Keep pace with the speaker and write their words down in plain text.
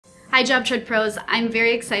Hi JobTread pros, I'm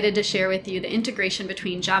very excited to share with you the integration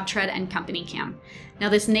between JobTread and CompanyCam. Now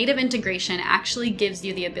this native integration actually gives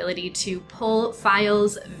you the ability to pull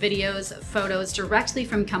files, videos, photos directly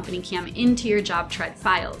from CompanyCam into your JobTread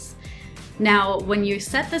files. Now when you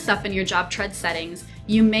set this up in your JobTread settings,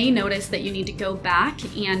 you may notice that you need to go back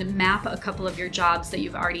and map a couple of your jobs that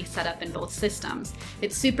you've already set up in both systems.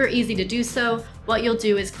 It's super easy to do so. What you'll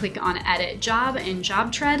do is click on Edit Job in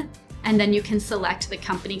JobTread, and then you can select the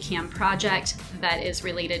CompanyCam project that is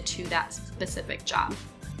related to that specific job.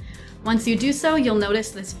 Once you do so, you'll notice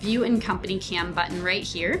this View in CompanyCam button right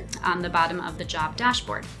here on the bottom of the job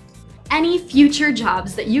dashboard. Any future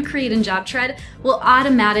jobs that you create in JobTread will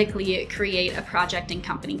automatically create a project in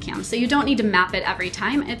CompanyCam, so you don't need to map it every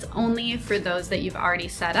time. It's only for those that you've already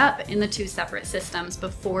set up in the two separate systems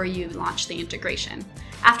before you launch the integration.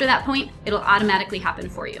 After that point, it'll automatically happen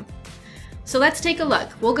for you. So let's take a look.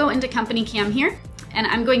 We'll go into CompanyCam here, and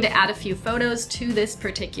I'm going to add a few photos to this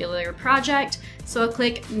particular project. So I'll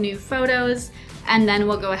click New Photos, and then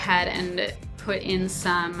we'll go ahead and put in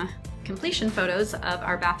some completion photos of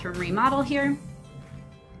our bathroom remodel here.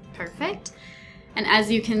 Perfect. And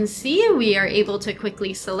as you can see, we are able to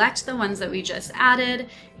quickly select the ones that we just added,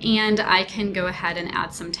 and I can go ahead and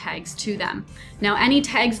add some tags to them. Now, any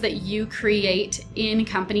tags that you create in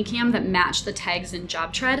CompanyCam that match the tags in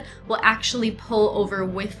JobTread will actually pull over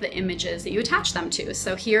with the images that you attach them to.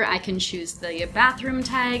 So here I can choose the bathroom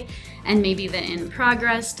tag and maybe the in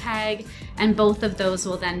progress tag, and both of those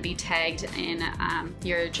will then be tagged in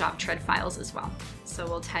your JobTread files as well. So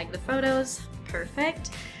we'll tag the photos. Perfect.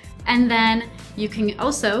 And then you can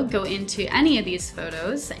also go into any of these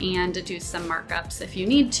photos and do some markups if you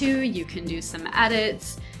need to. You can do some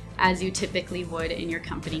edits as you typically would in your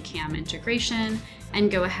CompanyCam integration,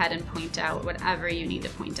 and go ahead and point out whatever you need to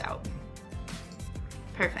point out.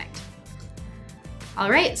 Perfect.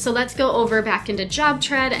 All right, so let's go over back into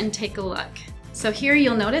JobTread and take a look. So here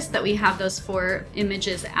you'll notice that we have those 4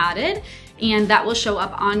 images added, and that will show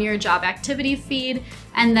up on your job activity feed.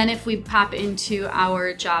 And then if we pop into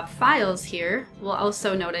our job files here, we'll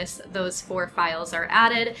also notice those 4 files are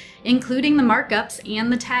added, including the markups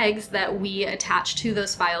and the tags that we attach to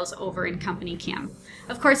those files over in CompanyCam.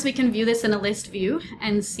 Of course, we can view this in a list view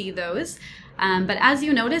and see those. But as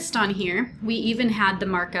you noticed on here, we even had the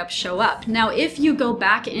markup show up. Now, if you go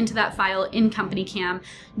back into that file in CompanyCam,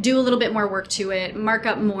 do a little bit more work to it, mark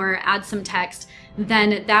up more, add some text,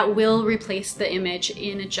 then that will replace the image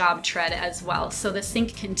in JobTread as well. So the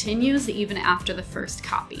sync continues even after the first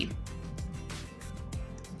copy.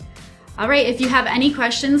 All right, if you have any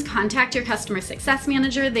questions, contact your customer success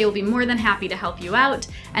manager. They will be more than happy to help you out.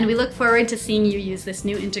 And we look forward to seeing you use this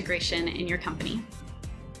new integration in your company.